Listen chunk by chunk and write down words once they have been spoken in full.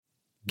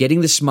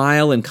Getting the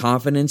smile and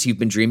confidence you've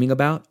been dreaming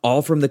about,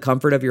 all from the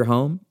comfort of your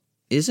home,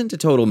 isn't a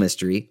total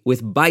mystery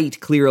with Bite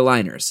clear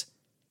aligners.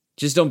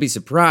 Just don't be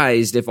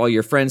surprised if all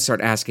your friends start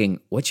asking,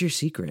 "What's your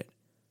secret?"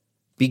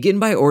 Begin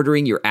by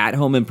ordering your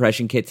at-home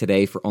impression kit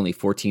today for only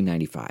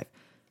 $14.95.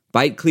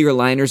 Bite clear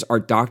aligners are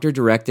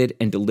doctor-directed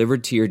and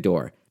delivered to your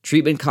door.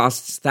 Treatment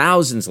costs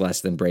thousands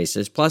less than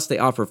braces, plus they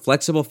offer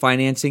flexible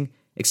financing,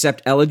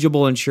 accept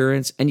eligible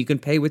insurance, and you can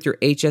pay with your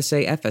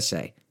HSA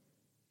FSA.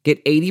 Get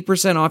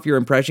 80% off your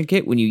impression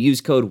kit when you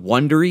use code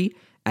WONDERY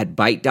at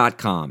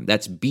Byte.com.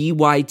 That's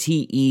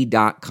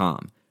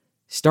BYTE.com.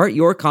 Start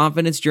your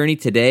confidence journey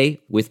today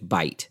with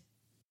Byte.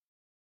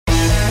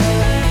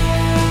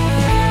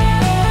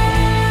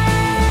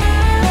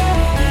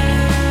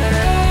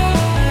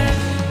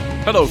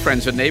 Hello,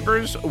 friends and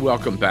neighbors.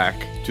 Welcome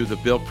back to the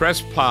Bill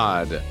Press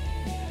Pod.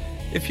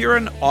 If you're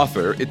an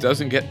author, it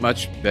doesn't get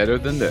much better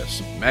than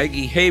this.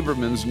 Maggie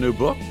Haberman's new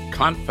book,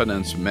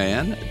 Confidence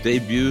Man,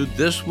 debuted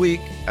this week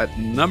at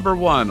number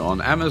 1 on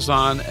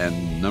Amazon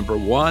and number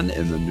 1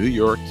 in the New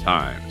York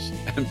Times.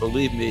 And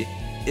believe me,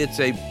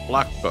 it's a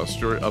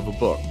blockbuster of a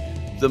book.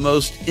 The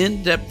most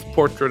in-depth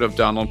portrait of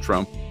Donald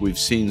Trump we've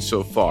seen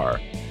so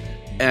far.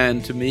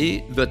 And to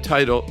me, the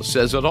title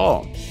says it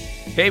all.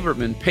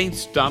 Haberman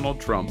paints Donald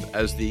Trump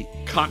as the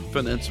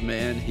confidence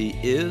man he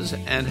is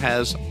and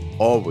has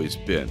always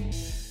been.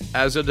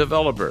 As a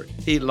developer,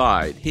 he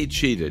lied, he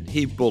cheated,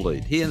 he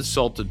bullied, he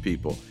insulted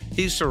people.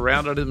 He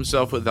surrounded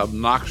himself with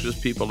obnoxious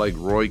people like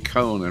Roy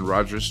Cohn and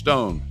Roger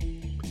Stone.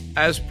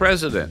 As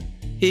president,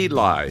 he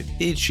lied,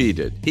 he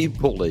cheated, he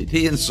bullied,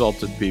 he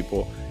insulted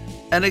people.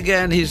 And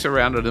again, he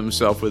surrounded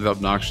himself with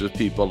obnoxious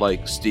people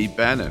like Steve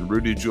Bannon,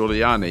 Rudy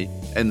Giuliani,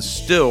 and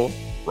still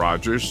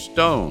Roger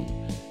Stone.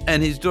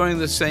 And he's doing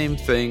the same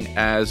thing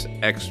as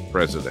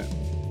ex-president.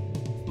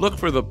 Look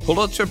for the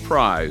Pulitzer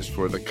Prize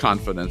for The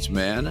Confidence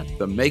Man,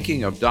 The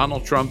Making of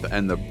Donald Trump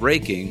and the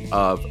Breaking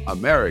of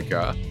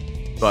America.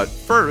 But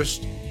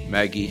first,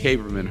 Maggie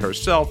Haberman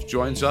herself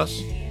joins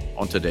us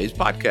on today's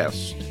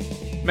podcast.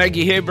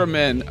 Maggie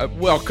Haberman,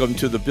 welcome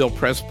to the Bill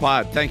Press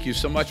Pod. Thank you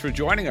so much for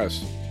joining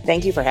us.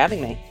 Thank you for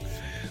having me.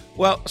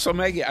 Well, so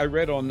Maggie, I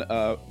read on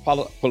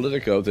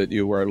Politico that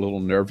you were a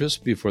little nervous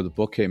before the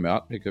book came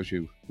out because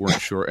you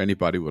weren't sure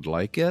anybody would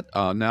like it.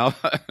 Now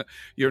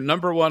you're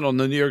number 1 on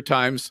the New York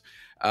Times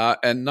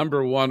and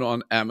number 1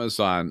 on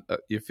Amazon.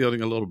 You're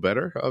feeling a little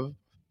better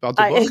about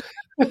the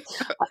book?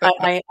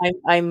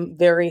 I'm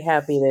very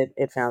happy that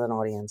it found an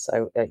audience.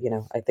 I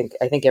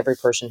think every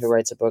person who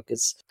writes a book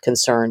is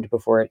concerned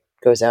before it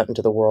goes out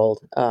into the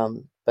world.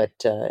 But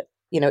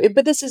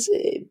this is.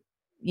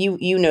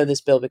 You know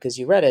this, Bill, because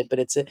you read it, but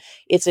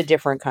it's a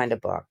different kind of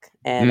book,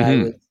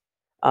 and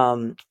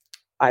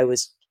I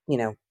was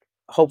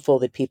hopeful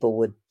that people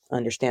would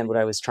understand what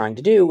I was trying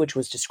to do, which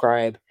was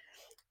describe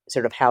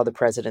sort of how the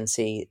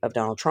presidency of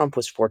Donald Trump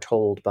was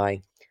foretold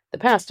by the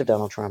past of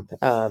Donald Trump,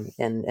 and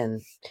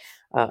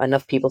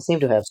enough people seem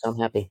to have, so I'm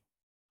happy.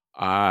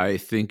 I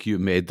think you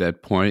made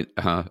that point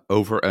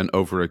over and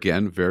over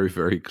again, very,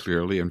 very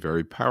clearly and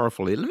very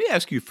powerfully. Let me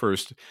ask you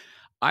first.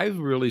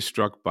 I'm really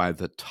struck by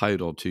the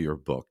title to your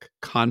book,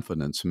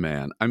 Confidence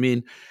Man. I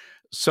mean,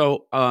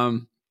 so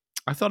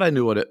I thought I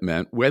knew what it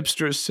meant.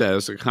 Webster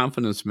says a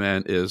confidence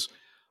man is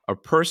a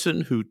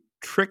person who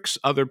tricks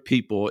other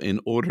people in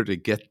order to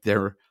get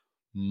their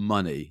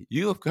money.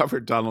 You have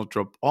covered Donald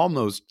Trump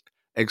almost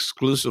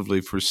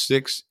exclusively for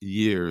 6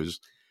 years.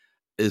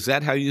 Is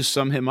that how you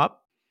sum him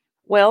up?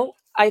 Well,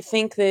 I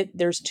think that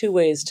there's 2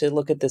 ways to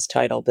look at this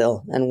title,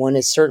 Bill. And one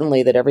is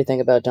certainly that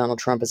everything about Donald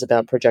Trump is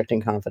about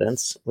projecting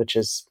confidence, which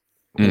is,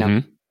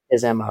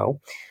 his MO.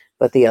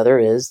 But the other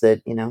is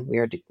that,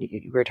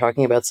 we're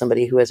talking about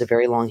somebody who has a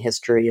very long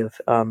history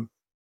of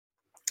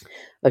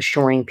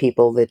assuring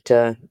people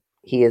that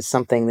he is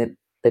something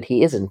that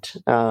he isn't.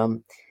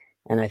 And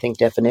I think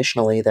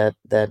definitionally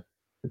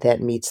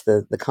that meets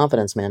the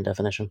confidence man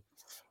definition.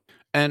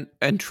 And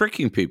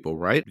tricking people,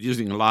 right?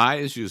 Using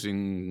lies,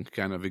 using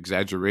kind of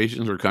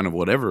exaggerations or kind of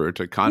whatever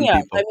to con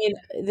people. I mean,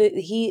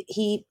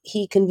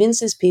 he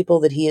convinces people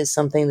that he is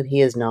something that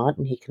he is not,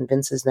 and he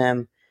convinces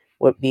them,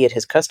 be it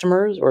his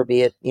customers or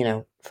be it,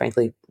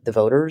 frankly, the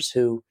voters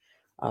who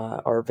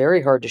are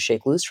very hard to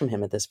shake loose from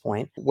him at this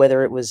point.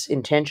 Whether it was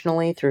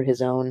intentionally through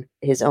his own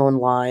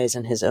lies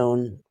and his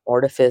own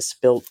artifice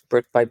built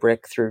brick by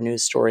brick through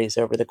news stories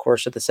over the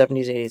course of the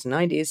 70s, 80s, and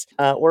 90s,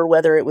 or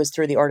whether it was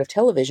through the art of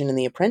television and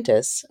The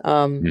Apprentice.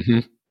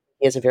 He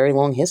has a very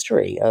long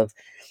history of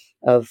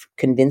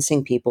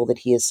convincing people that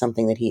he is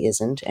something that he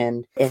isn't,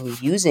 and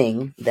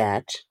using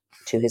that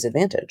to his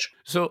advantage.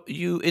 So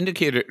you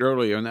indicated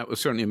earlier, and that was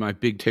certainly my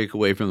big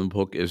takeaway from the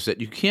book, is that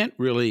you can't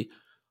really,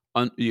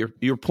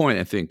 your point,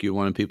 I think you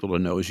wanted people to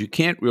know, is you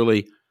can't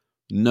really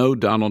know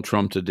Donald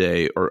Trump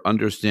today or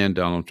understand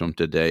Donald Trump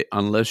today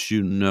unless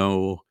you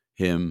know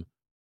him,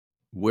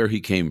 where he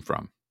came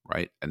from,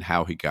 right, and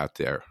how he got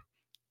there.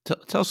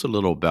 Tell us a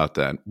little about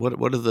that.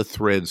 What are the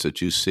threads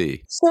that you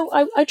see? So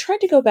I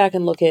tried to go back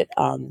and look at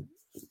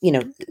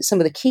some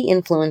of the key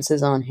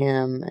influences on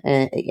him,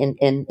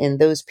 and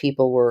those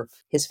people were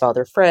his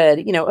father,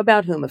 Fred,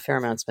 about whom a fair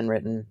amount's been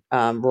written,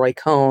 Roy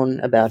Cohn,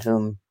 about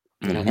whom,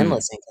 Hmm.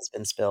 endless ink has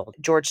been spilled,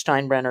 George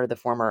Steinbrenner, the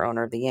former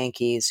owner of the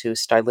Yankees, who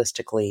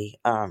stylistically,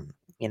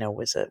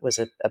 was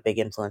a big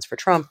influence for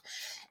Trump.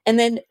 And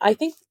then I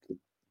think,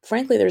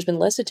 frankly, there's been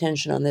less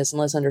attention on this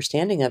and less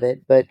understanding of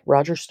it, but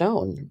Roger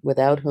Stone,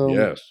 without whom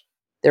Yes.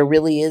 there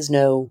really is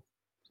no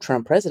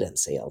Trump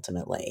presidency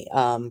ultimately,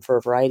 for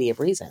a variety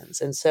of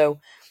reasons. And so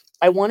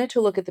I wanted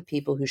to look at the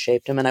people who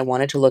shaped him, and I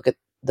wanted to look at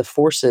the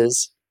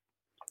forces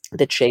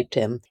that shaped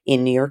him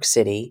in New York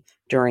City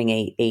during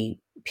a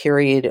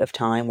period of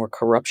time where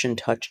corruption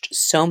touched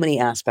so many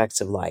aspects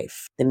of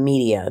life, the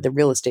media, the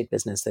real estate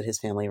business that his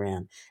family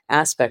ran,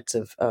 aspects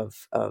of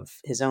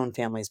his own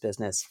family's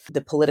business, the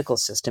political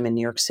system in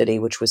New York City,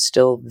 which was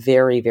still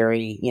very,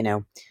 very,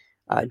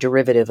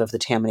 derivative of the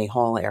Tammany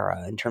Hall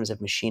era in terms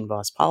of machine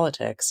boss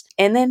politics,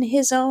 and then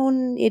his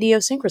own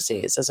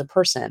idiosyncrasies as a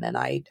person. And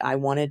I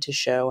wanted to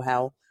show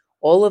how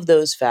all of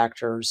those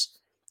factors,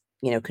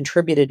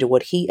 contributed to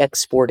what he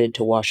exported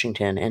to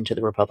Washington and to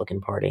the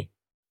Republican Party.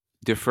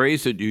 The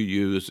phrase that you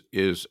use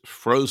is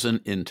frozen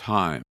in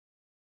time.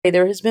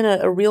 There has been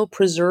a real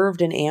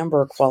preserved in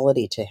amber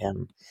quality to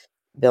him,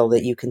 Bill,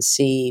 that you can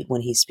see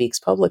when he speaks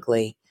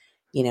publicly.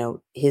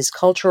 His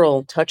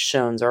cultural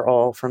touchstones are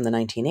all from the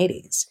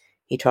 1980s.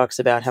 He talks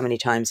about how many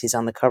times he's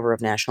on the cover of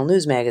national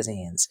news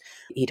magazines.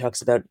 He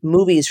talks about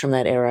movies from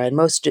that era, and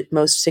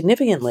most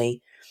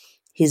significantly,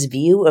 his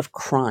view of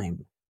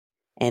crime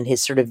and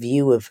his sort of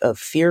view of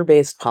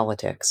fear-based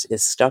politics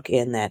is stuck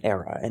in that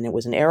era. And it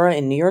was an era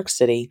in New York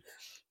City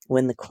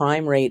when the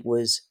crime rate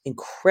was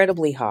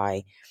incredibly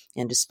high,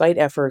 and despite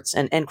efforts,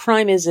 and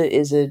crime is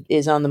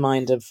on the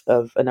mind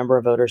of a number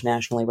of voters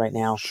nationally right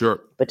now.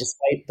 Sure. But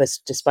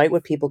despite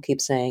what people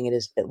keep saying, it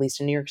is, at least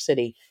in New York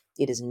City,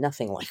 it is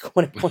nothing like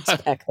what it was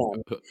back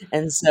then.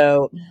 And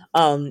so,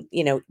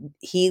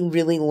 he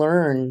really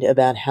learned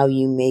about how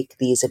you make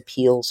these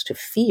appeals to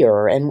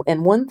fear.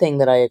 And one thing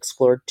that I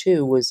explored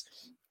too was,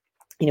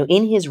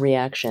 in his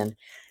reaction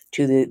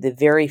to the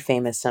very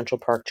famous Central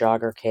Park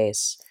jogger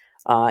case,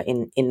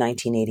 in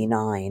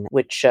 1989,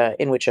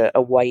 in which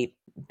a white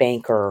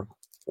banker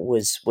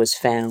was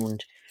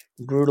found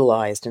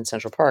brutalized in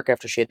Central Park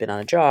after she had been on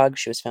a jog.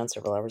 She was found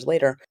several hours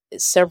later.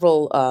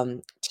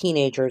 Several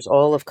teenagers,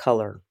 all of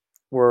color,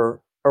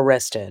 were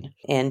arrested,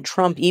 and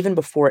Trump, even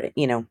before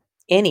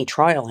any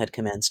trial had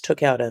commenced,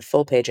 took out a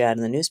full page ad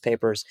in the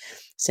newspapers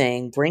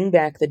saying, "Bring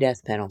back the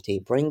death penalty,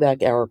 bring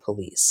back our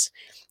police."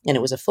 And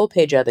it was a full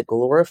page ad that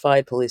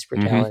glorified police Hmm.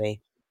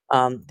 brutality,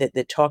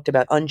 that talked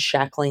about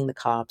unshackling the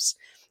cops.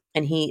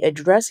 And he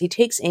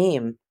takes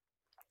aim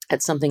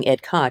at something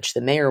Ed Koch,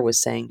 the mayor, was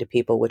saying to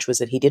people, which was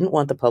that he didn't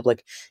want the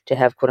public to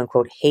have quote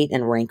unquote hate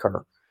and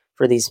rancor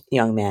for these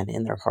young men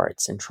in their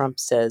hearts. And Trump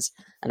says,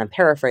 and I'm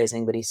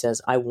paraphrasing, but he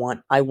says, I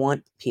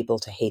want people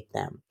to hate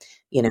them.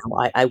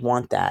 I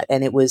want that.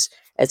 And it was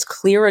as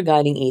clear a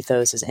guiding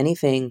ethos as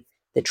anything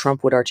that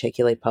Trump would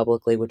articulate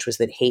publicly, which was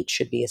that hate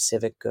should be a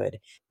civic good.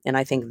 And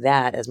I think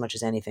that, as much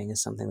as anything,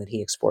 is something that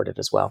he exported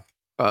as well.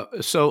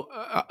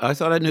 I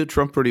thought I knew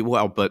Trump pretty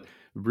well, but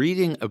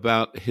reading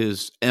about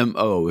his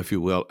MO, if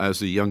you will,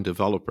 as a young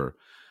developer,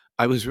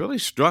 I was really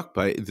struck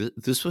by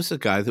this was the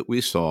guy that we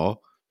saw,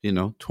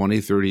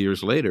 20, 30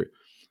 years later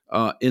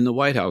in the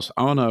White House.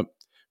 I want to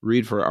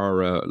read for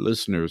our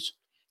listeners.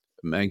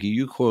 Maggie,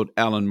 you quote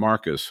Alan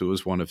Marcus, who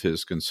was one of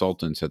his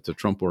consultants at the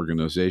Trump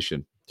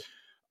Organization.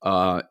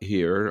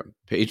 Here,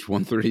 page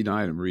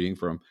 139, I'm reading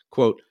from,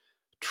 quote,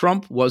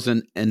 Trump was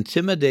an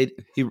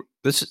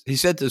he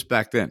said this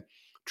back then.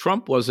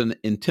 Trump was an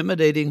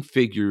intimidating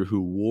figure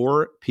who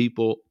wore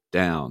people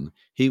down.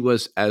 He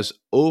was as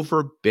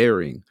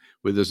overbearing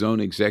with his own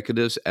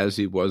executives as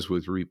he was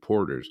with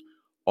reporters,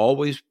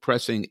 always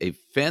pressing a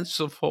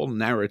fanciful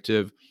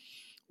narrative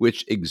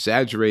which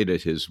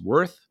exaggerated his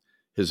worth,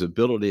 his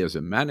ability as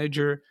a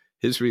manager,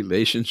 his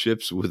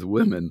relationships with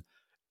women,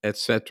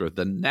 etc.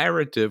 The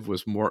narrative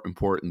was more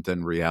important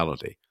than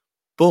reality.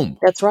 Boom.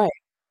 That's right.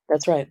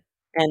 That's right.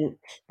 And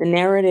the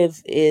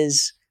narrative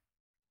is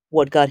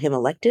what got him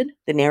elected.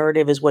 The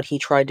narrative is what he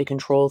tried to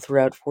control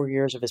throughout 4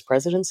 years of his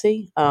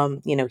presidency.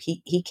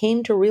 He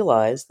came to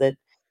realize that,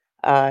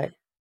 uh,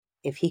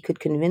 if he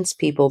could convince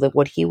people that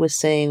what he was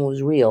saying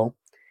was real,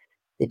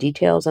 the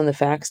details and the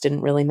facts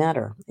didn't really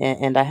matter.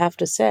 And I have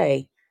to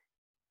say,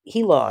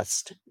 he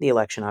lost the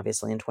election,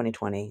 obviously, in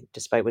 2020,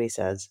 despite what he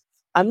says.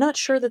 I'm not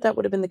sure that that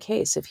would have been the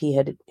case if he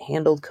had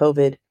handled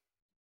COVID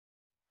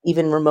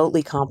even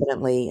remotely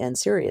competently and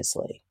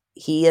seriously.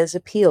 He has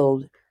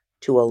appealed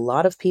to a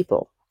lot of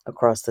people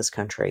across this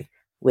country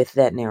with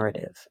that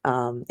narrative,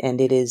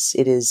 and it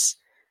is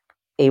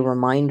a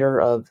reminder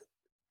of,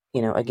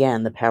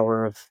 again, the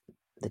power of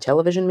the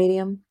television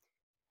medium,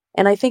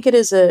 and I think it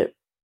is a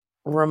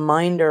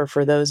reminder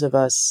for those of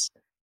us,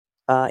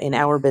 in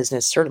our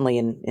business, certainly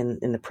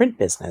in the print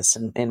business,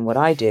 and what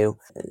I do,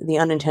 the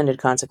unintended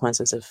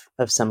consequences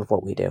of some of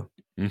what we do.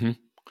 Hmm.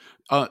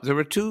 There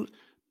were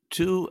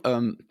two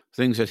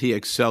things that he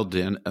excelled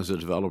in as a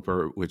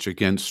developer, which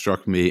again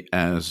struck me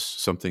as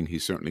something he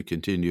certainly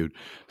continued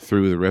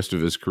through the rest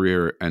of his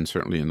career and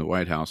certainly in the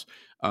White House.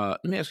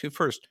 Let me ask you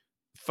first,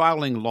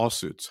 filing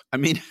lawsuits. I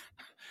mean,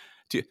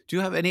 do you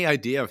have any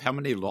idea of how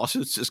many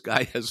lawsuits this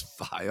guy has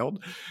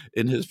filed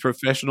in his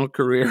professional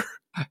career?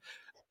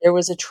 There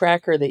was a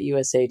tracker that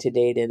USA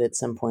Today did at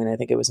some point. I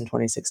think it was in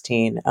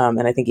 2016,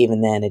 and I think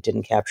even then it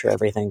didn't capture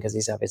everything because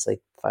he's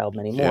obviously filed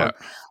many Yeah.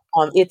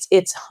 more.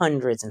 It's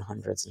hundreds and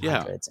hundreds and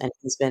Yeah. hundreds, and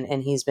he's been,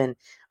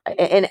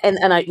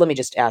 and I let me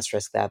just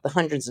asterisk that the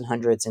hundreds and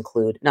hundreds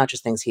include not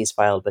just things he's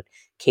filed, but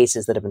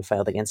cases that have been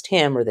filed against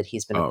him or that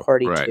he's been a Oh,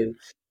 party right. to.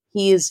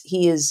 He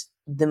is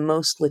the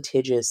most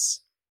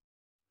litigious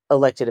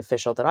elected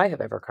official that I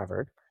have ever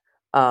covered.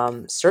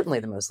 Certainly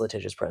the most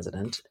litigious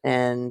president,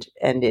 and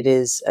it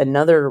is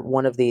another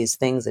one of these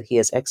things that he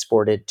has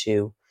exported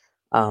to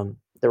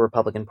the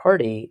Republican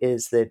Party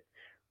is that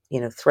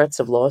threats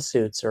of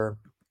lawsuits are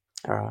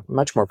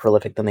much more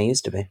prolific than they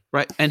used to be.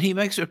 Right. And he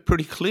makes it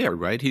pretty clear,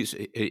 right?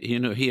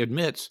 He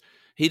admits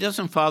he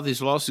doesn't file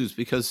these lawsuits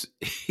because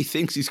he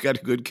thinks he's got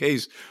a good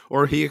case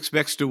or he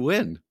expects to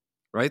win,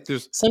 right?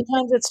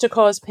 Sometimes it's to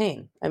cause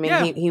pain. I mean,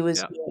 Yeah. he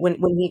was Yeah.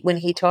 when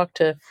he talked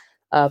to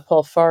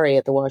Paul Farhi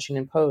at the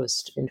Washington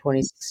Post in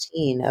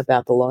 2016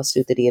 about the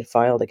lawsuit that he had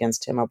filed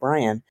against Tim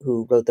O'Brien,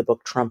 who wrote the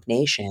book Trump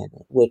Nation,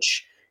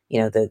 which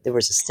there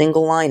was a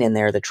single line in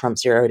there that Trump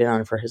zeroed in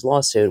on for his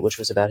lawsuit, which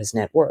was about his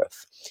net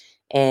worth,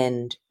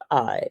 and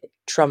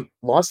Trump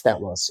lost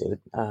that lawsuit,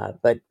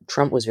 but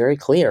Trump was very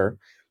clear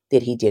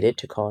that he did it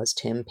to cause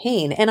Tim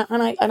pain, and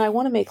I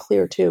want to make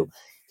clear too,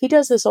 he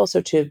does this also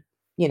to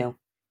you know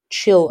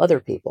chill other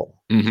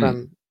people Hmm.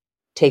 from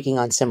taking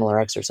on similar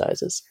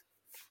exercises.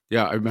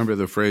 Yeah. I remember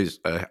the phrase,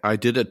 I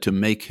did it to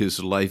make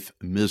his life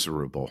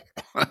miserable.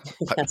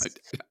 Yes,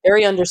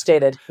 very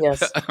understated.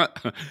 Yes,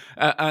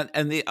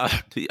 And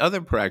the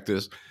other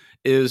practice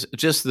is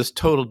just this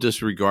total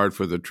disregard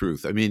for the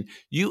truth. I mean,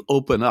 you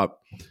open up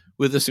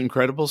with this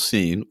incredible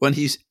scene when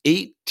he's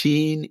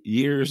 18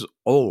 years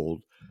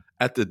old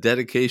at the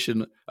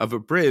dedication of a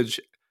bridge,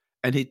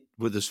 and he's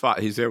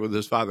there with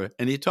his father,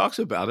 and he talks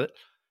about it,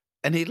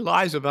 and he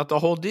lies about the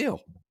whole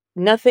deal.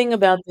 nothing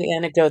about the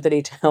anecdote that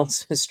he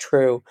tells is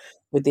true,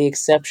 with the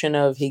exception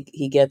of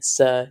he gets.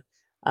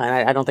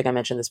 I don't think I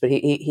mentioned this, but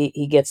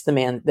he gets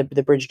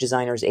the bridge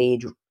designer's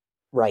age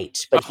right,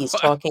 but he's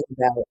talking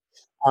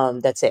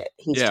about. That's it.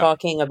 He's Yeah.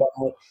 talking about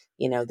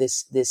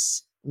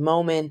this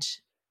moment,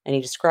 and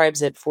he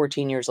describes it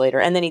 14 years later,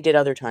 and then he did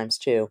other times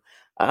too.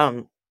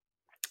 Um,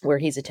 where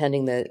he's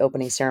attending the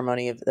opening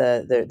ceremony of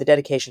the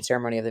dedication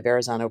ceremony of the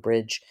Verrazano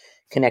Bridge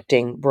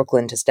connecting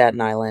Brooklyn to Staten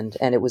Island.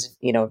 And it was,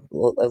 a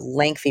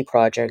lengthy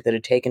project that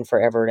had taken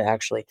forever to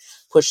actually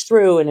push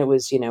through. And it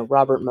was,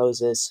 Robert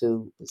Moses,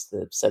 who was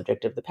the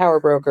subject of The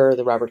Power Broker,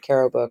 the Robert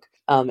Caro book,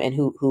 and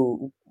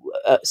who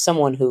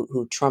someone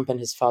who Trump and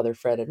his father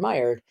Fred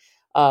admired,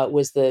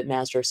 was the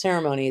master of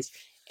ceremonies.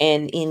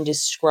 And in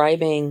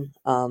describing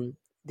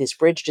this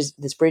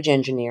bridge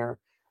engineer,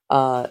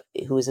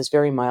 who is this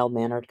very mild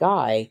mannered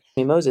guy.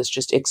 Moses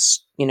just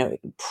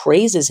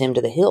praises him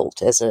to the hilt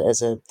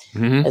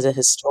Hmm. as a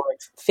historic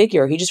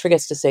figure. He just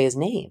forgets to say his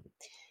name.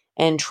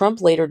 And Trump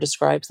later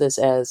describes this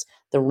as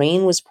the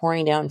rain was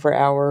pouring down for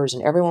hours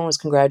and everyone was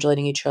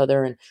congratulating each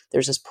other. And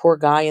there's this poor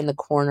guy in the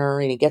corner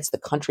and he gets the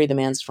country the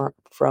man's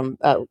from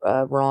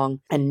wrong.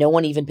 And no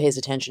one even pays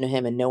attention to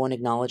him and no one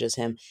acknowledges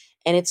him.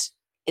 And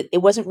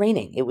it wasn't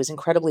raining. It was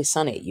incredibly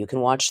sunny. You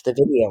can watch the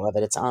video of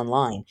it. It's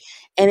online.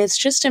 And it's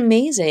just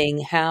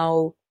amazing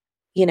how,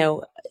 you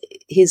know,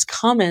 his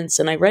comments,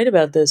 and I write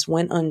about this,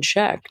 went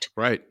unchecked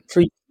Right.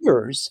 for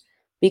years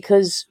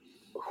because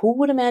who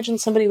would imagine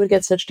somebody would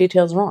get such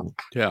details wrong?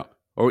 Yeah.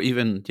 Or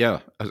even, yeah,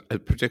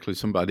 particularly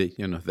somebody,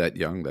 that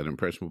young, that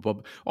impressionable.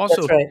 But That's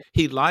also, right.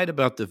 he lied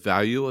about the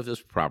value of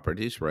his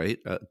properties, right?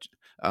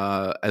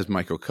 As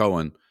Michael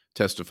Cohen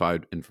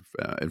testified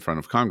in front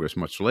of Congress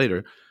much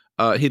later.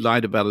 He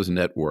lied about his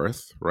net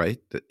worth, right?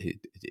 That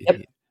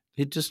Yep.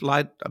 he just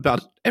lied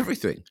about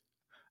everything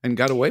and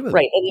got away with it.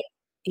 Right. And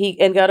he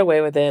got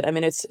away with it. I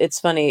mean, it's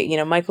funny,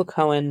 Michael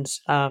Cohen's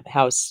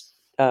House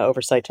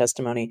oversight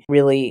testimony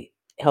really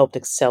helped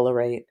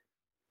accelerate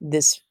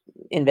this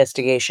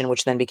investigation,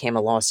 which then became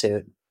a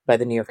lawsuit by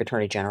the New York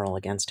Attorney General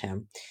against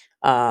him,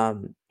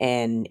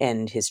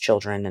 and his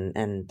children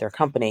and their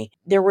company.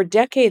 There were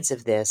decades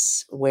of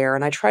this where,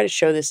 and I try to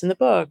show this in the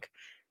book,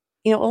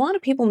 a lot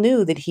of people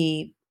knew that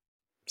he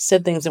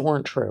said things that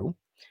weren't true.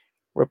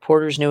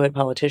 Reporters knew it,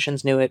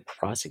 politicians knew it,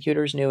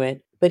 prosecutors knew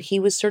it, but he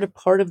was sort of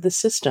part of the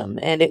system.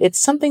 And it's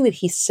something that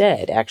he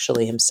said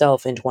actually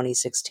himself in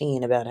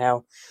 2016 about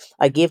how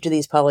I give to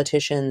these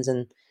politicians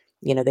and,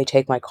 they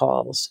take my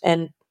calls.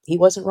 And he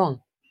wasn't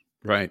wrong.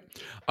 Right.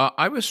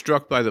 I was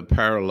struck by the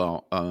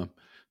parallel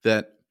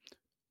that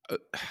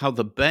how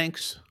the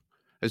banks,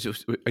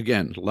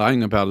 again,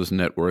 lying about his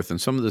net worth,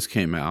 and some of this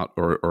came out,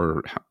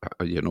 or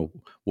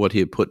what he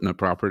had put in the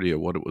property or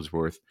what it was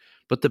worth,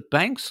 but the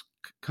banks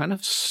kind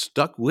of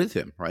stuck with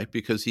him, right?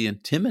 Because he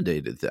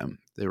intimidated them.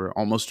 They were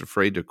almost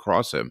afraid to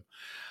cross him.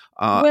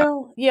 Uh,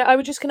 Well, yeah,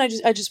 I just want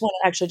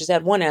to actually just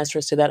add one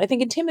asterisk to that. I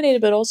think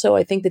intimidated, but also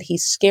I think that he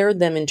scared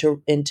them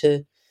into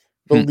hmm,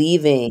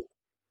 believing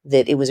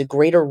that it was a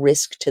greater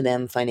risk to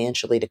them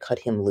financially to cut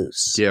him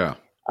loose. yeah.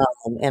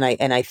 And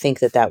I think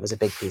that that was a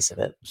big piece of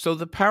it. So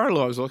the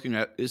parallel I was looking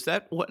at, is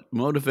that what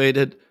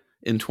motivated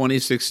in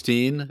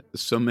 2016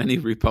 so many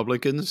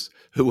Republicans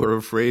who were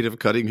afraid of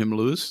cutting him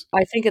loose?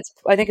 I think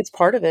it's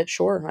part of it.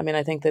 Sure. I mean,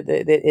 I think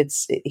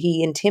that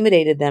he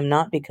intimidated them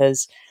not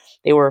because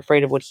they were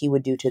afraid of what he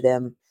would do to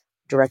them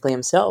directly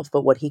himself,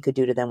 but what he could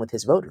do to them with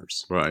his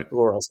voters, Right.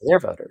 who are also their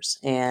voters,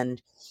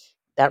 and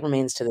that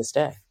remains to this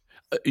day.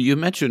 You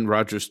mentioned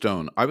Roger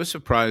Stone. I was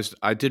surprised.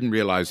 I didn't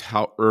realize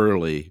how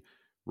early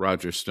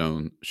Roger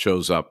Stone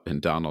shows up in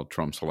Donald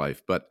Trump's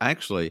life. But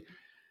actually,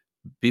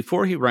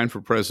 before he ran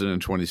for president in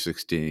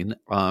 2016,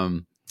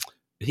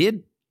 he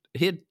had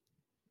he had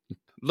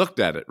looked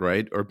at it,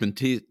 right, or been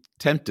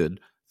tempted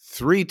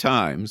three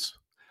times,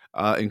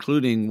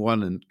 including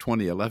one in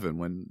 2011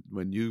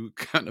 when you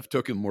kind of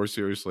took him more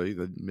seriously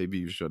than maybe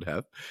you should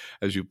have,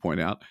 as you point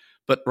out.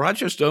 But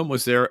Roger Stone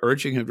was there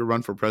urging him to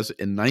run for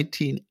president in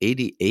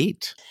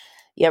 1988.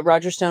 Yeah,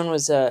 Roger Stone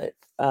was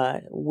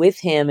with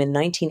him in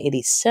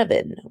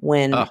 1987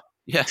 Oh,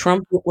 yeah.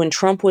 When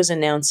Trump was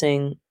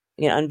announcing,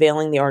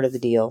 unveiling the Art of the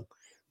Deal,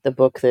 the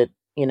book that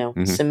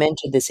Hmm.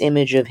 cemented this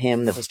image of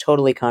him that was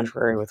totally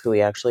contrary with who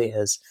he actually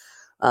is,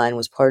 and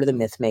was part of the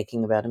myth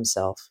making about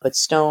himself. But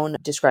Stone,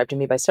 described to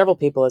me by several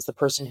people as the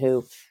person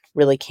who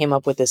really came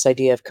up with this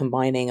idea of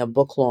combining a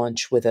book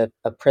launch with a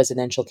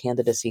presidential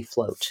candidacy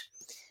float.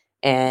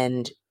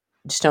 And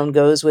Stone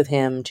goes with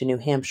him to New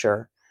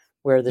Hampshire,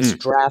 where this Mm.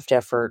 draft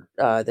effort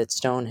that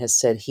Stone has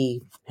said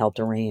he helped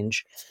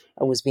arrange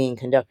was being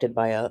conducted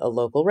by a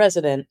local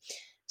resident.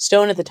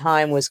 Stone at the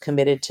time was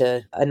committed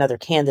to another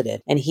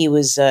candidate, and he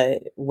was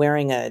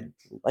wearing a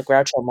like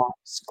Groucho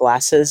Marx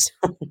glasses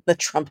on the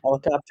Trump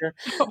helicopter.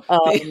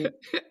 Oh, Um,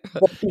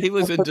 he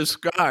was in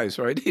disguise,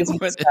 right? He was in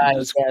went in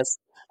disguise, disguise.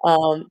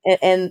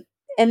 yes.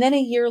 And then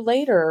a year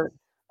later,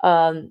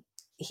 um,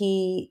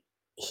 he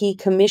he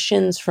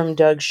commissions from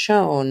Doug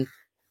Schoen,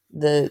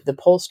 the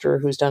pollster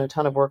who's done a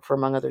ton of work for,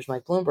 among others,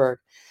 Mike Bloomberg,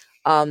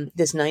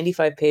 this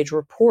 95-page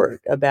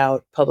report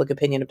about public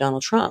opinion of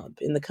Donald Trump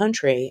in the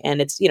country.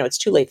 And it's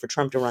too late for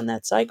Trump to run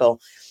that cycle,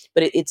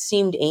 but it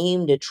seemed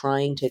aimed at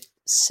trying to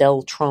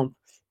sell Trump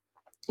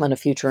on a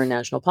future in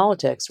national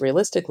politics.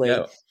 Realistically,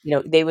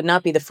 Yeah. they would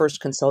not be the first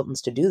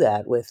consultants to do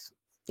that with,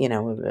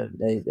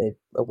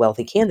 a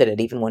wealthy candidate,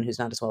 even one who's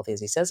not as wealthy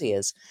as he says he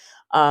is.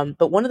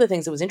 But one of the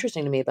things that was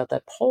interesting to me about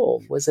that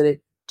poll was that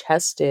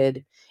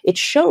it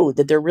showed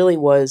that there really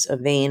was a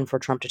vein for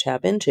Trump to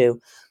tap into,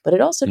 but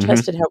it also Hmm.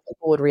 tested how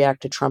people would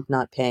react to Trump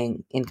not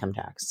paying income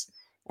tax.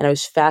 And I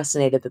was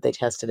fascinated that they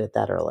tested it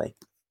that early.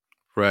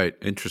 Right.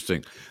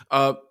 Interesting.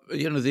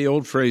 The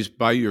old phrase,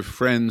 by your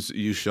friends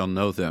you shall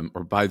know them,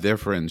 or by their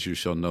friends you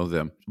shall know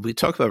them. We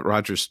talk about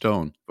Roger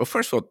Stone. Well,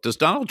 first of all, does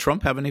Donald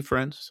Trump have any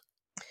friends?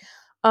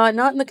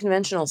 Not in the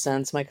conventional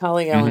sense. My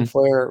colleague Alan Hmm.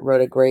 Foyer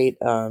wrote a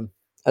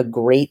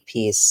great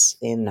piece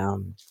in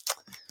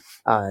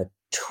uh,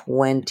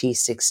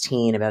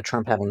 2016 about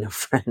Trump having no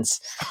friends,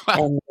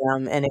 and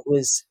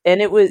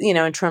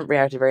Trump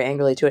reacted very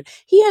angrily to it.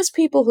 He has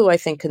people who I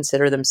think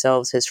consider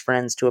themselves his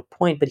friends to a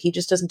point, but he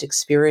just doesn't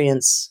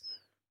experience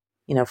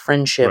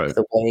friendship Right.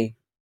 the way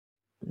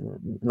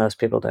most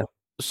people do.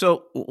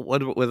 So,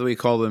 whether we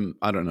call them,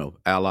 I don't know,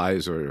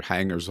 allies or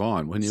hangers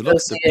on, when you look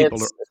at the people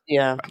Associates,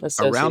 yeah, around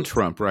associates.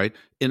 Trump, right?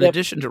 In Yep.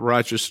 addition to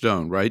Roger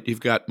Stone, right? You've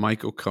got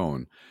Michael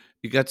Cohen,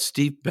 you got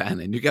Steve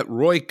Bannon, you got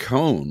Roy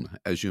Cohn,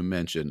 as you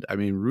mentioned. I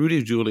mean,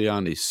 Rudy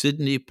Giuliani,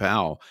 Sidney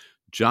Powell,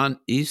 John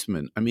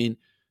Eastman. I mean,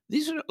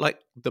 these are like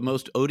the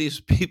most odious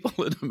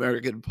people in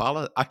American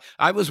politics.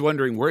 I was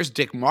wondering, where's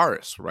Dick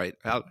Morris, right?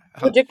 Oh,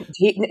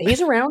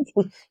 he's around.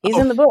 He's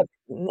Oh, in the book.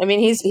 I mean,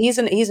 he's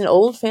an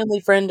old family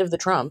friend of the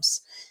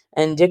Trumps,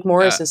 and Dick uh,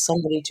 Morris is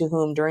somebody to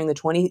whom during the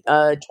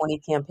 2020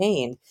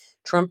 campaign,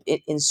 Trump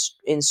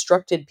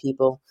instructed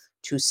people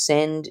to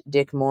send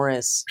Dick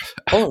Morris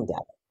polling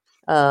data.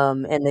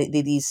 And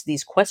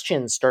these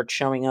questions start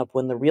showing up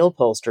when the real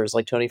pollsters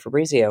like Tony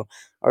Fabrizio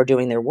are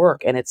doing their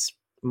work, and it's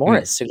mm,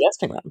 Morris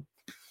suggesting them.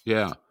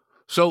 yeah.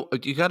 So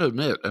you got to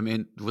admit, I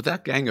mean, with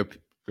that gang of,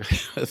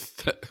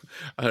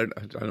 I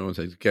don't want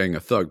to say gang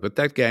of thug, but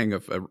that gang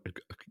of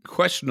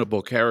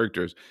questionable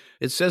characters,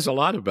 it says a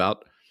lot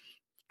about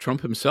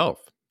Trump himself,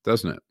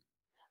 doesn't it?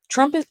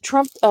 Trump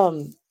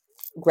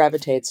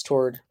gravitates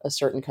toward a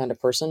certain kind of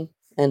person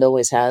and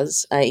always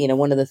has.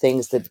 One of the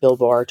things that Bill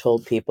Barr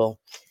told people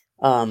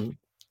um,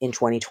 in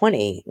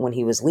 2020 when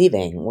he was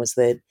leaving was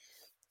that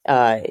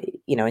uh,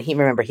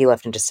 he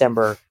left in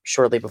December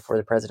shortly before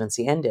the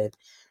presidency ended,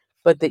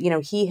 but that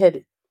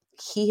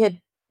he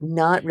had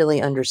not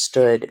really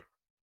understood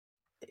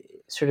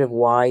sort of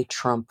why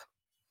Trump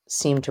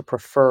seemed to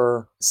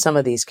prefer some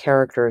of these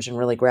characters and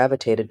really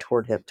gravitated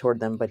toward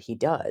them, but he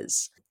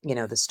does.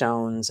 The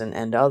Stones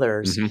and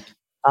others.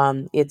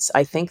 Hmm.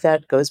 I think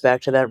that goes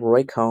back to that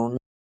Roy Cohn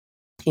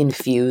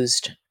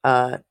infused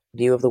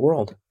view of the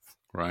world.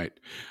 Right.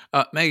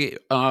 Maggie,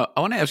 I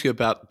want to ask you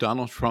about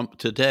Donald Trump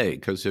today,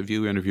 because have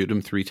you interviewed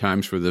him 3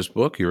 times for this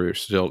book? You're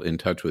still in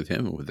touch with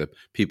him and with the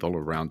people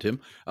around him.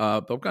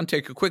 But we're going to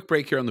take a quick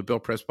break here on the Bill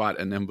Press Pod,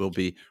 and then we'll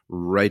be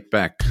right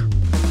back.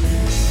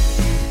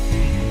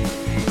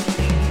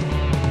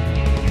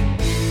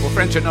 Well,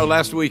 friends,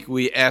 last week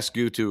we asked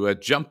you to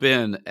jump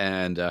in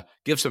and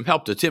give some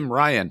help to Tim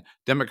Ryan,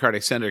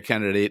 Democratic Senator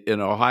candidate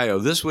in Ohio.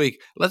 This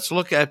week, let's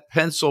look at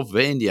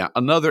Pennsylvania,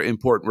 another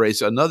important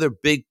race, another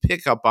big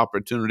pickup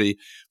opportunity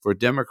for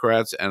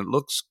Democrats, and it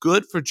looks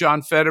good for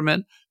John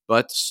Fetterman,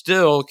 but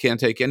still can't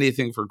take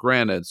anything for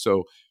granted.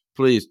 So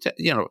please,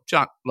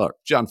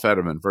 John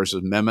Fetterman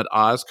versus Mehmet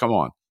Oz, come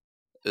on.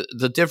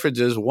 The difference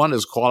is one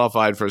is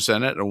qualified for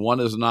Senate and one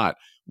is not.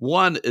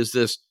 One is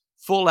this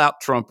full-out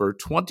Trumper,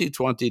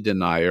 2020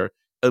 denier,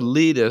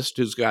 elitist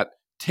who's got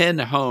 10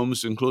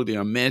 homes, including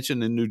a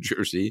mansion in New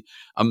Jersey,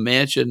 a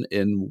mansion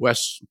in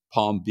West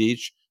Palm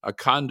Beach, a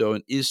condo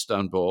in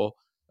Istanbul,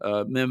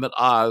 Mehmet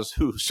Oz,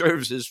 who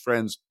serves his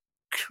friends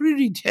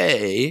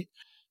crudité.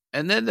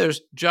 And then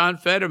there's John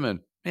Fetterman.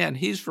 Man,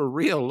 he's for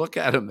real. Look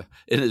at him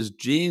in his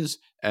jeans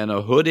and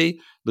a hoodie.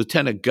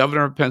 Lieutenant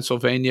Governor of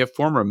Pennsylvania,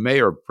 former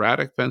mayor of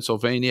Braddock,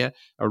 Pennsylvania,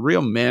 a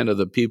real man of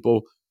the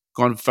people,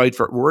 going to fight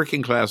for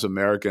working class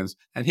Americans.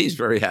 And he's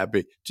very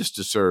happy just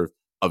to serve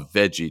a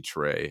veggie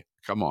tray.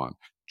 Come on.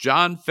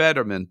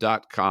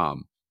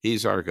 JohnFetterman.com.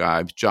 He's our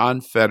guy.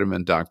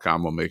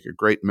 JohnFetterman.com will make a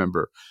great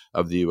member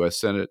of the U.S.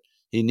 Senate.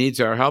 He needs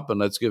our help, and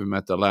let's give him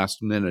at the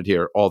last minute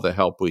here all the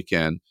help we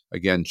can.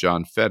 Again,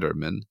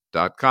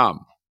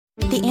 JohnFetterman.com.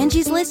 The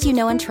Angie's List you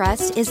know and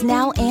trust is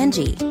now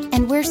Angie,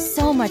 and we're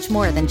so much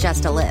more than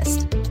just a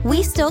list.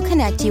 We still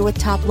connect you with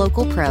top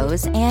local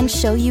pros and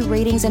show you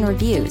ratings and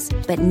reviews,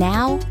 but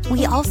now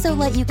we also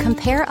let you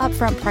compare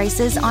upfront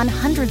prices on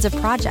hundreds of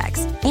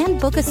projects and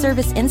book a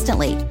service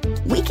instantly.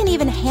 We can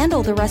even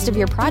handle the rest of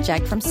your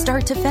project from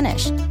start to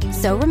finish.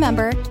 So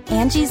remember,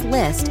 Angie's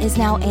List is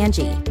now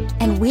Angie,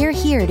 and we're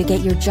here to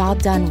get your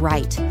job done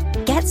right.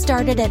 Get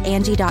started at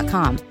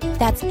Angie.com.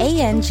 That's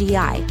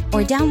ANGI,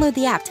 or download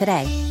the app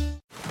today.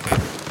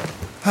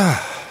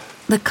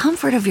 The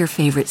comfort of your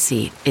favorite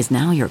seat is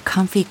now your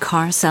comfy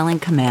car-selling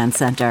command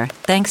center,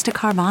 thanks to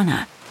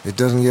Carvana. It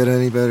doesn't get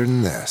any better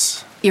than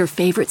this. Your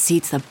favorite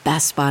seat's the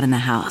best spot in the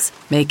house.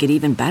 Make it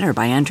even better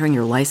by entering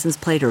your license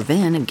plate or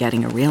VIN and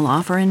getting a real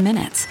offer in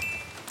minutes.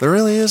 There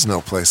really is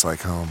no place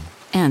like home.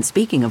 And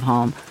speaking of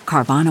home,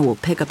 Carvana will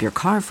pick up your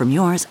car from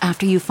yours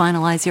after you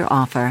finalize your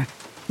offer.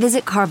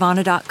 Visit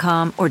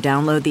Carvana.com or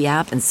download the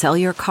app and sell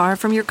your car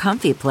from your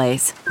comfy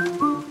place.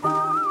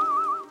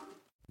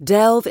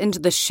 Delve into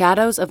the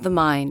shadows of the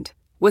mind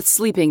with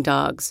Sleeping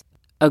Dogs,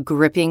 a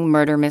gripping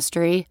murder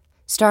mystery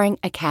starring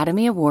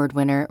Academy Award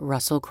winner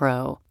Russell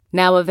Crowe.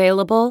 Now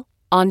available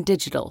on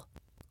digital.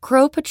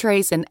 Crowe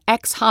portrays an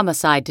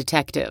ex-homicide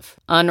detective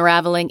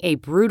unraveling a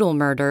brutal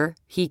murder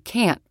he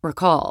can't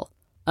recall.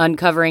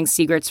 Uncovering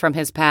secrets from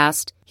his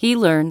past, he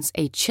learns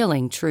a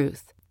chilling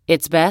truth.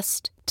 It's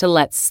best to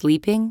let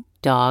sleeping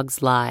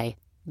dogs lie.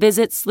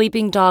 Visit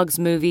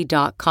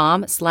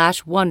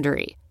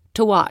sleepingdogsmovie.com/Wondery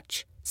to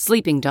watch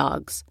Sleeping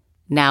Dogs,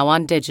 now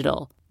on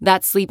digital.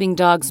 That's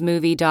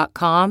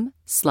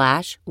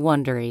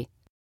sleepingdogsmovie.com/Wondery.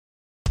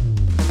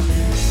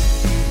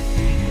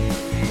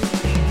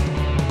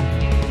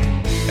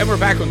 And we're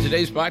back on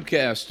today's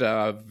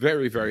podcast.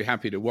 Very, very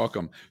happy to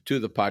welcome to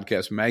the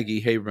podcast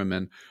Maggie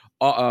Haberman,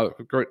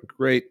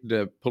 great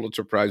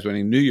Pulitzer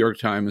Prize-winning New York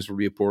Times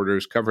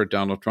reporters, covered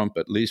Donald Trump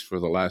at least for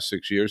the last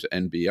 6 years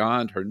and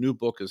beyond. Her new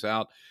book is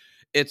out.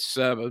 It's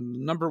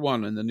number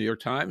one in the New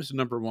York Times,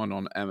 number one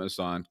on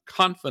Amazon.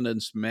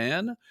 Confidence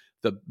Man,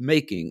 The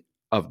Making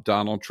of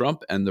Donald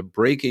Trump and the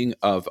Breaking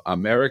of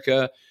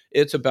America.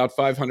 It's about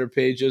 500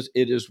 pages.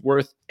 It is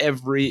worth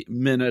every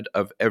minute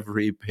of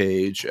every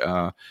page.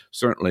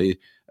 Certainly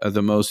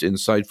the most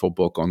insightful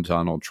book on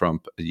Donald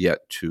Trump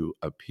yet to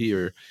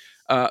appear.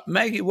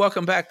 Maggie,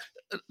 welcome back.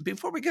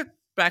 Before we get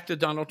back to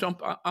Donald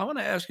Trump, I want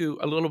to ask you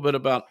a little bit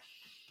about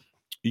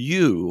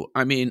you.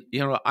 I mean,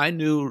 I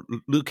knew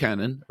Lou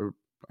Cannon, or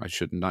I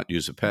should not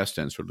use the past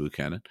tense for Lou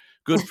Cannon,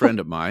 good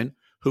friend of mine,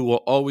 who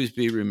will always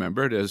be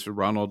remembered as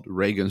Ronald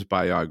Reagan's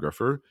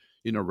biographer,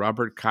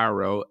 Robert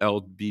Caro,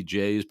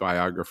 LBJ's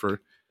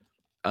biographer.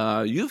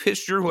 You've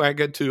hitched your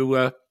wagon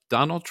to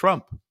Donald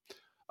Trump.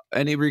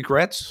 Any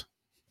regrets?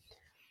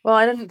 Well,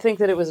 I didn't think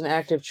that it was an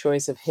active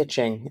choice of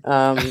hitching. He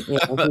was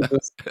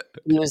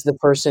the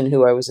person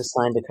who I was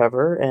assigned to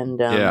cover,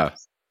 and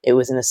it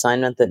was an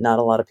assignment that not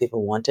a lot of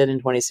people wanted in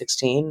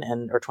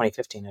 2016 or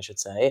 2015, I should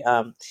say.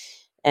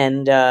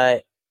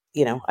 I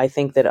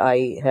think that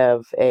I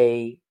have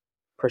a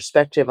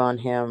perspective on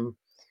him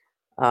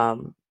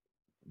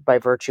by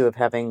virtue of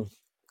having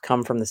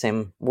come from the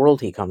same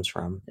world he comes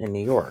from in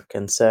New York,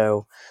 and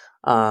so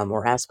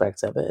or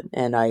aspects of it.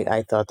 And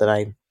I thought that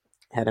I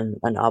had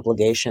an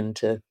obligation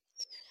to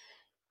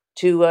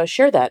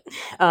share that.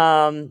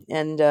 So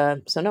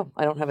no,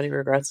 I don't have any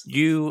regrets.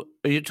 You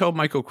told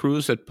Michael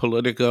Cruz at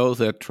Politico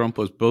that Trump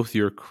was both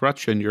your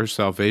crutch and your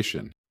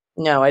salvation.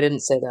 No, I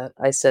didn't say that.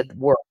 I said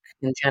work.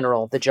 in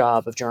general, the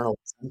job of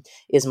journalism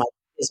is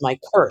my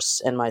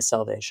curse and my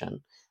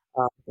salvation.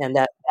 And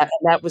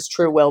that was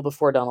true well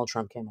before Donald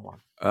Trump came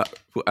along.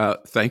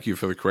 Thank you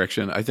for the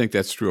correction. I think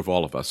that's true of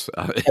all of us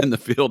in the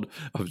field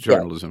of Yeah.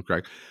 journalism,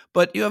 correct?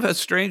 But you have a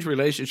strange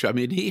relationship. I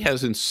mean, he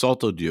has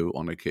insulted you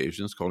on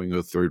occasions, calling you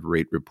a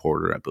third-rate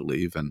reporter, I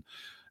believe,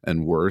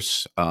 and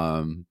worse.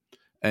 And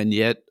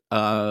yet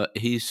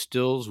he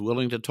still is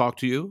willing to talk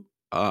to you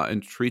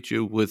and treat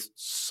you with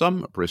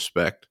some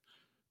respect.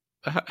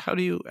 How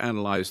do you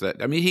analyze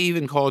that? I mean, he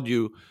even called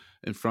you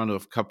in front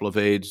of a couple of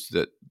aides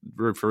that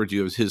referred to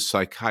you as his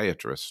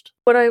psychiatrist.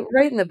 What I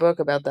write in the book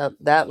about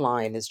that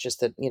line is just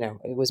that,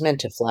 it was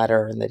meant to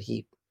flatter, and that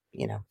he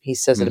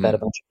says it about a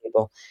bunch of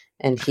people,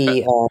 and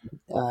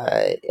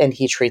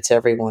he treats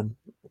everyone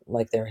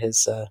like they're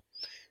his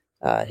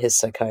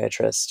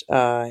psychiatrist.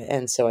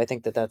 And so I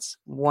think that that's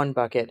one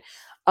bucket.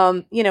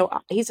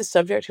 He's a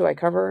subject who I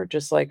cover,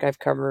 just like I've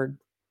covered,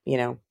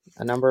 a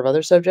number of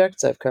other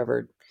subjects. I've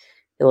covered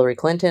Hillary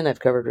Clinton.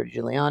 I've covered Rudy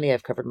Giuliani.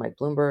 I've covered Mike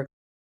Bloomberg.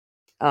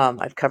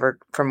 I've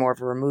covered, from more of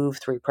a remove,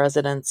 3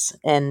 presidents.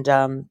 And,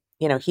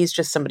 he's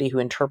just somebody who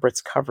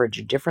interprets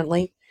coverage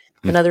differently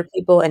than other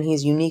people. And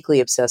he's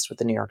uniquely obsessed with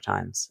the New York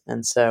Times.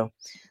 And so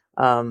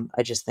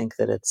I just think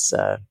that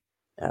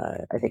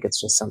I think it's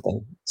just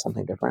something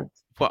different.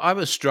 Well, I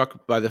was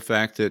struck by the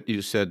fact that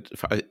you said,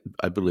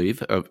 I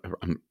believe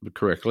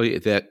correctly,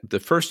 that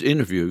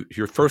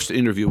your first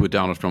interview with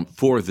Donald Trump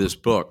for this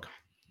book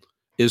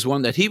is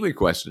one that he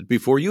requested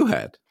before you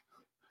had.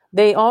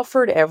 They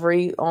offered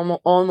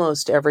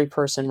almost every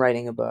person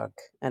writing a book,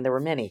 and there were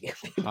many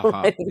people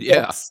writing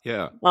books,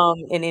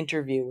 an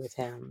interview with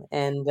him.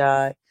 And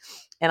I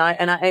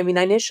mean,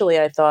 initially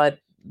I thought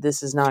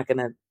this is not going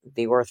to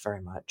be worth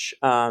very much.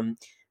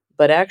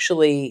 But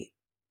actually,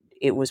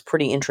 it was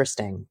pretty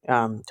interesting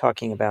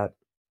talking about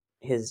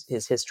his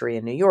history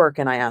in New York,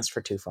 and I asked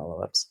for 2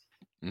 follow-ups.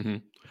 Mm-hmm.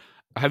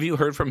 Have you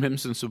heard from him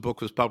since the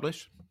book was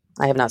published?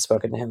 I have not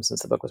spoken to him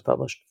since the book was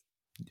published.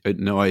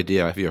 No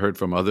idea. Have you heard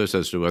from others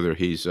as to whether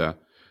he's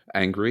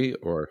angry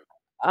or?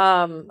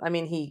 I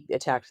mean, he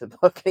attacked the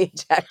book. He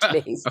attacked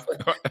me. So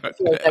I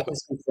feel like that can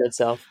speak for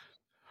itself.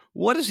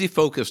 What is he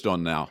focused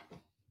on now?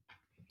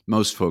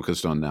 Most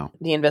focused on now?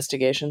 The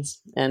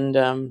investigations and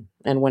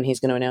when he's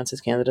going to announce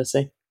his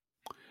candidacy.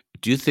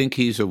 Do you think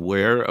he's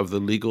aware of the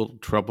legal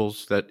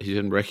troubles that he's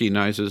in,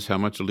 recognizes how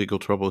much legal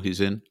trouble he's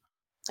in?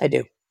 I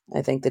do.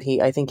 I think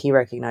he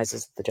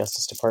recognizes that the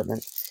Justice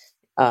Department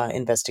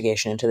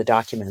investigation into the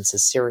documents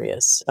is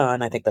serious.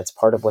 And I think that's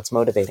part of what's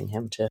motivating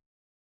him to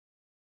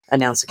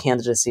announce a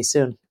candidacy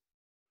soon.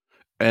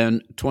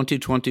 And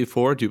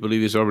 2024, do you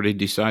believe he's already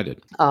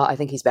decided? I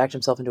think he's backed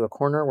himself into a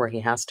corner where he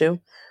has to.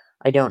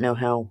 I don't know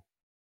how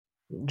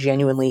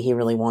genuinely he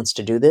really wants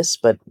to do this,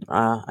 but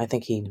I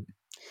think he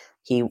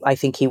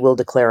will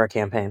declare a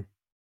campaign.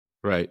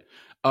 Right.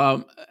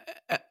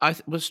 I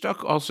was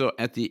struck also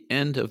at the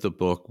end of the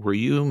book where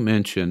you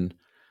mentioned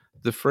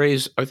the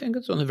phrase, I think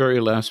it's on the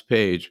very last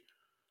page,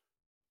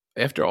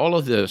 after all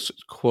of this,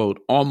 quote,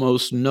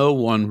 almost no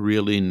one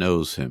really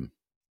knows him.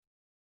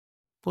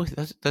 Boy,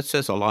 that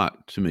says a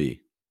lot to me,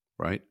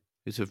 right?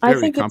 He's a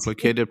very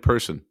complicated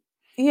person.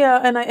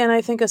 Yeah, and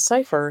I think a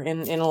cipher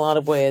in a lot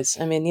of ways.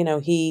 I mean,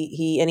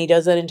 he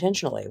does that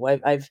intentionally.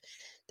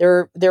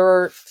 There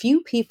are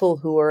few people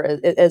who are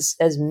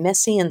as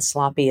messy and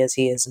sloppy as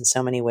he is in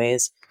so many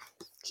ways.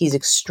 He's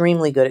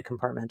extremely good at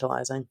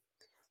compartmentalizing,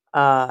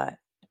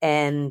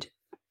 and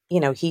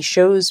he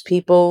shows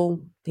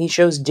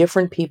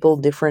different people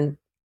different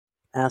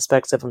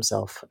aspects of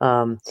himself.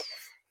 Think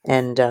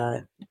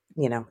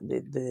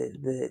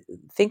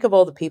of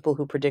all the people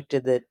who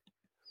predicted that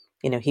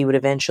he would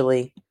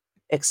eventually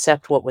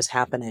accept what was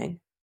happening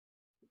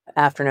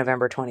after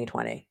November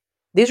 2020.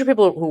 These are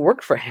people who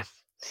worked for him.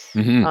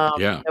 Mm-hmm.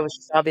 That was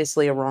just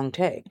obviously a wrong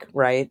take,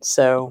 right?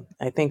 So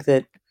I think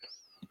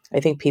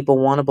people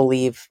want to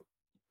believe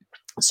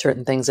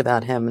certain things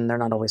about him, and they're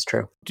not always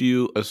true. Do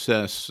you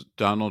assess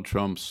Donald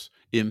Trump's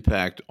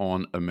impact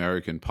on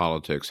American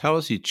politics? How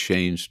has he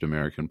changed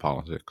American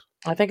politics?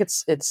 I think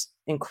it's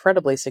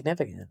incredibly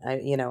significant.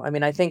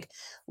 I think,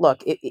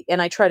 look,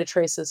 and I try to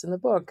trace this in the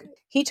book.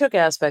 He took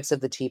aspects of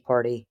the Tea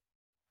Party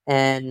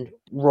and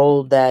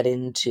rolled that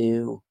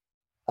into,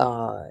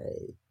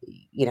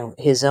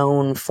 his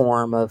own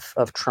form of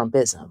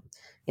Trumpism.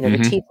 The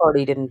Tea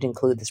Party didn't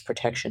include this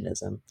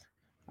protectionism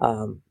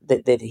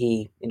that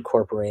he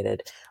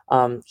incorporated.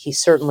 He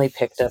certainly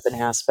picked up an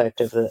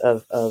aspect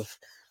of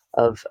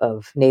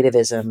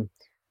nativism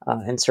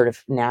and sort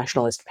of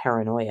nationalist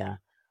paranoia.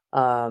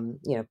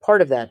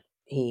 Part of that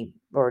he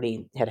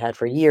already had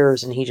for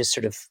years, and he just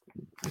sort of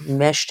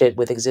meshed it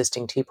with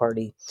existing Tea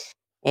Party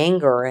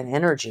anger and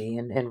energy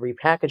and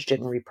repackaged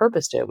it and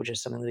repurposed it, which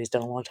is something that he's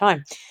done a long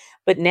time.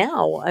 But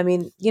now, I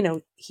mean,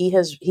 he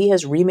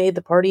has remade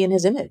the party in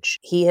his image.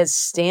 He has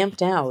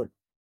stamped out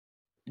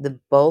the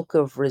bulk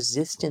of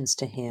resistance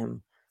to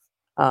him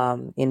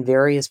in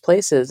various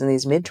places, and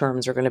these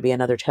midterms are going to be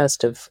another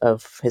test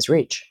of his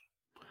reach.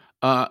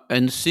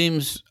 And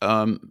seems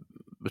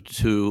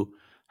to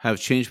have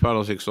changed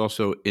politics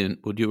also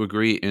would you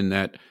agree in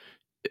that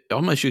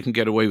almost you can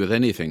get away with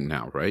anything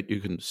now, right?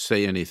 You can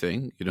say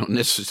anything. You don't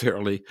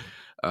necessarily,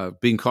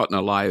 being caught in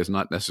a lie is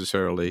not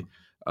necessarily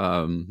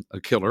a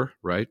killer,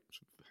 right?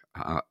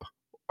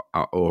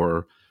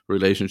 Or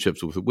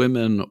relationships with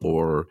women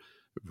or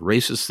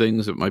racist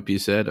things that might be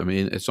said. I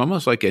mean, it's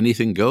almost like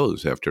anything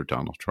goes after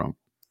Donald Trump.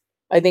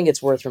 I think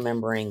it's worth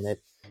remembering that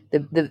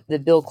the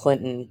Bill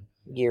Clinton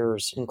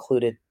years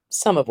included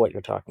some of what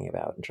you're talking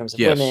about in terms of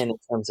Yes. women, in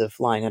terms of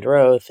lying under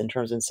oath, in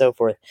terms and so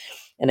forth.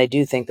 And I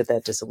do think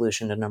that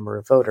disillusioned a number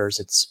of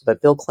voters.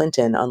 But Bill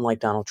Clinton, unlike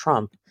Donald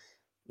Trump,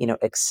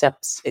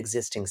 accepts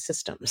existing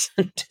systems,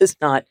 does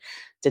not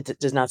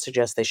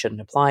suggest they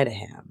shouldn't apply to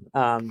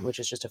him, which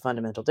is just a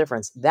fundamental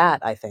difference.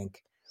 That, I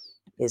think,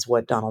 is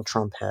what Donald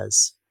Trump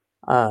has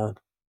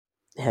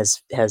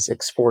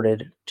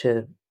exported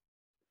to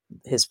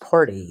his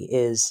party,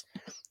 is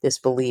this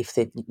belief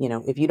that,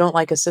 if you don't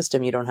like a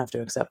system, you don't have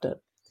to accept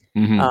it.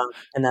 Mm-hmm.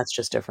 And that's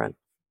just different.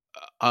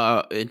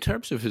 In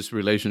terms of his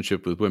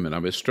relationship with women, I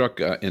was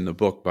struck in the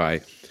book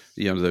by,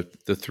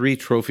 the three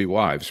trophy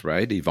wives,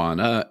 right?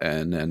 Ivana,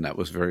 and that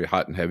was very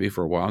hot and heavy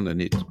for a while, and then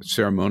he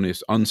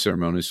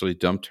unceremoniously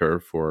dumped her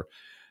for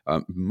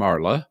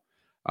Marla,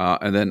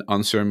 and then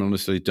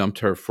unceremoniously dumped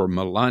her for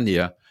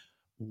Melania.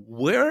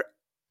 Where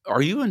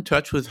are you in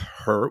touch with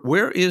her?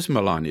 Where is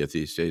Melania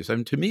these days? I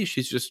mean, to me,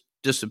 she's just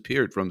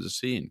disappeared from the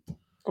scene.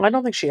 I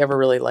don't think she ever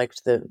really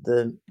liked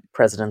the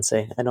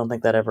presidency. I don't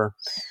think that ever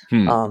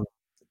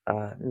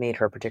made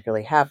her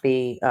particularly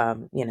happy.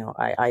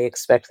 I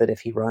expect that if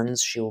he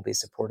runs, she will be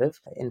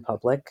supportive in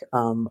public.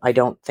 I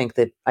think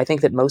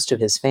that most of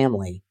his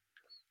family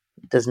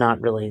does not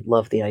really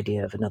love the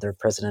idea of another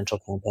presidential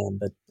campaign,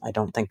 but I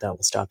don't think that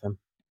will stop him.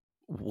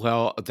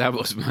 Well, that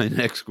was my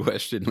next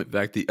question. In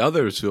fact, the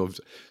others who have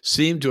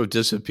seemed to have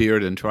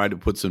disappeared and tried to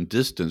put some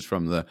distance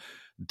from the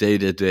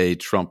day-to-day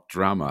Trump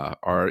drama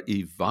are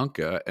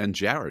Ivanka and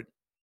Jared.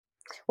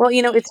 Well,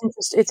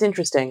 it's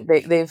interesting.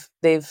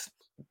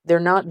 They're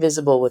not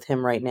visible with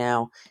him right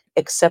now,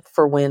 except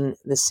for when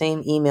the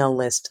same email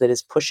list that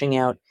is pushing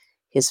out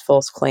his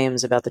false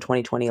claims about the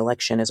 2020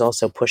 election is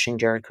also pushing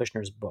Jared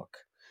Kushner's book,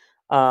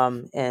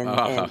 and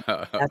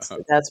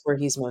that's where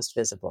he's most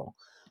visible.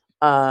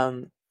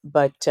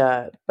 But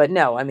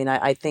no, I mean,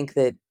 I think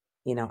that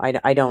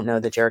I don't know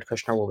that Jared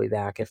Kushner will be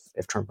back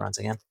if Trump runs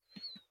again.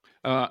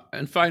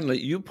 And finally,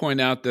 you point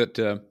out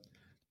that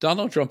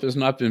Donald Trump has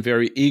not been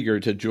very eager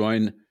to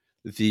join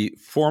the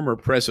former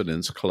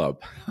president's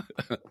club.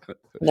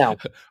 No.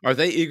 Are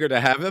they eager to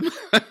have him?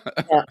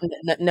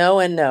 No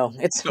and no.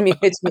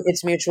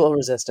 It's mutual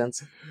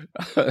resistance.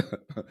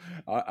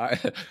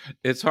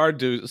 It's hard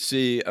to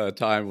see a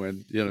time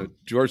when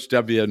George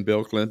W. and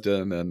Bill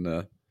Clinton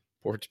and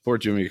poor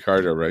Jimmy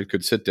Carter, right,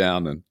 could sit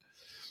down and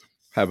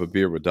have a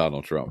beer with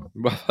Donald Trump.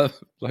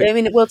 I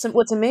mean,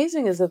 what's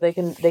amazing is that they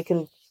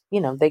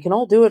can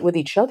all do it with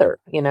each other.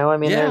 I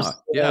mean,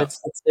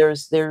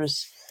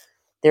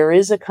 there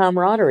is a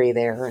camaraderie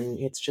there, and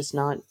it's just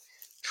not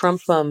Trump.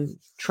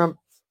 Trump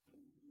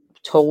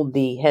told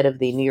the head of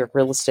the New York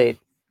Real Estate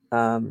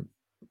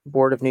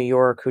Board of New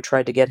York, who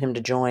tried to get him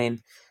to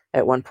join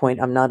at one point,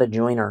 "I'm not a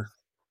joiner."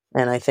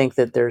 And I think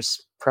that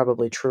there's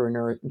probably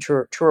truer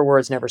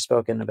words never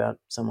spoken about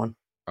someone.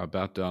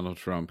 About Donald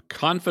Trump.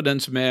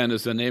 Confidence Man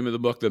is the name of the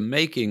book, The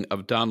Making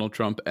of Donald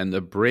Trump and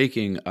the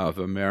Breaking of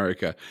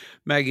America.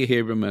 Maggie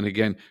Haberman,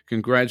 again,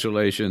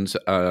 congratulations.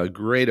 A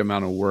great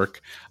amount of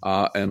work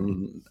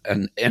and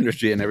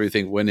energy and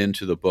everything went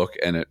into the book,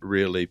 and it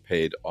really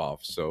paid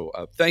off. So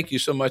thank you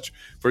so much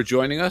for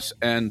joining us,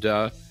 and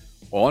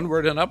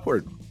onward and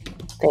upward.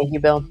 Thank you,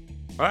 Bill.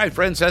 All right,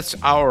 friends, that's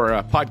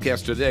our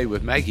podcast today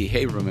with Maggie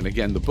Haberman.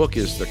 Again, the book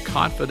is The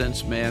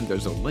Confidence Man.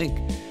 There's a link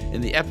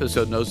in the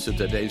episode notes to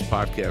today's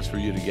podcast for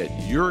you to get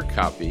your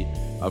copy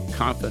of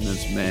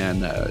Confidence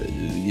Man.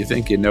 You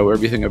think you know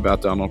everything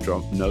about Donald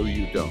Trump? No,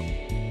 you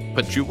don't.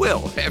 But you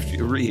will after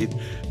you read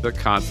The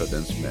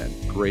Confidence Man.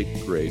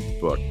 Great, great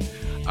book.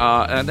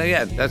 And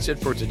again, that's it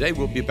for today.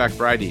 We'll be back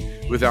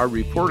Friday with our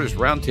Reporters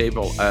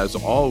Roundtable as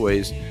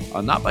always.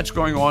 Not much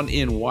going on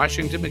in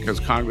Washington because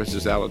Congress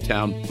is out of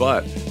town,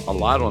 but a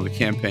lot on the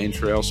campaign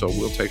trail. So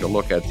we'll take a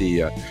look at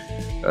the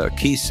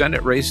key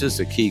Senate races,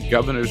 the key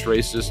governor's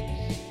races.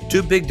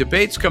 Two big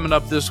debates coming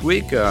up this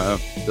week.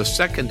 The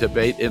second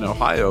debate in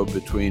Ohio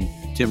between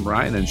Tim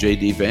Ryan and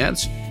J.D.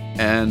 Vance,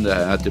 and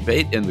a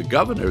debate in the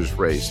governor's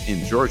race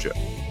in Georgia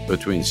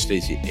between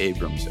Stacey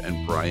Abrams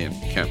and Brian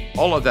Kemp.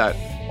 All of that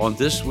on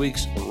this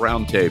week's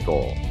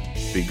Roundtable.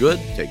 Be good,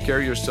 take care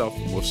of yourself,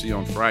 and we'll see you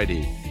on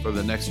Friday for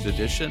the next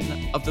edition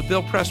of the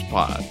Bill Press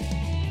Pod.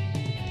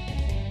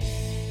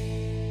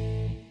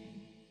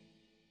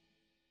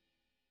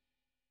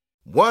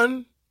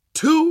 1,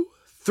 2,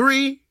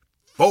 3,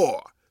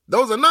 4.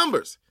 Those are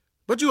numbers,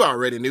 but you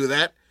already knew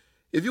that.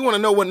 If you want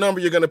to know what number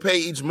you're going to pay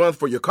each month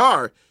for your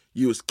car,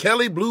 use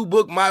Kelley Blue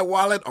Book My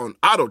Wallet on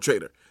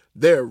AutoTrader.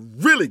 They're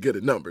really good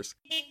at numbers.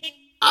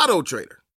 AutoTrader.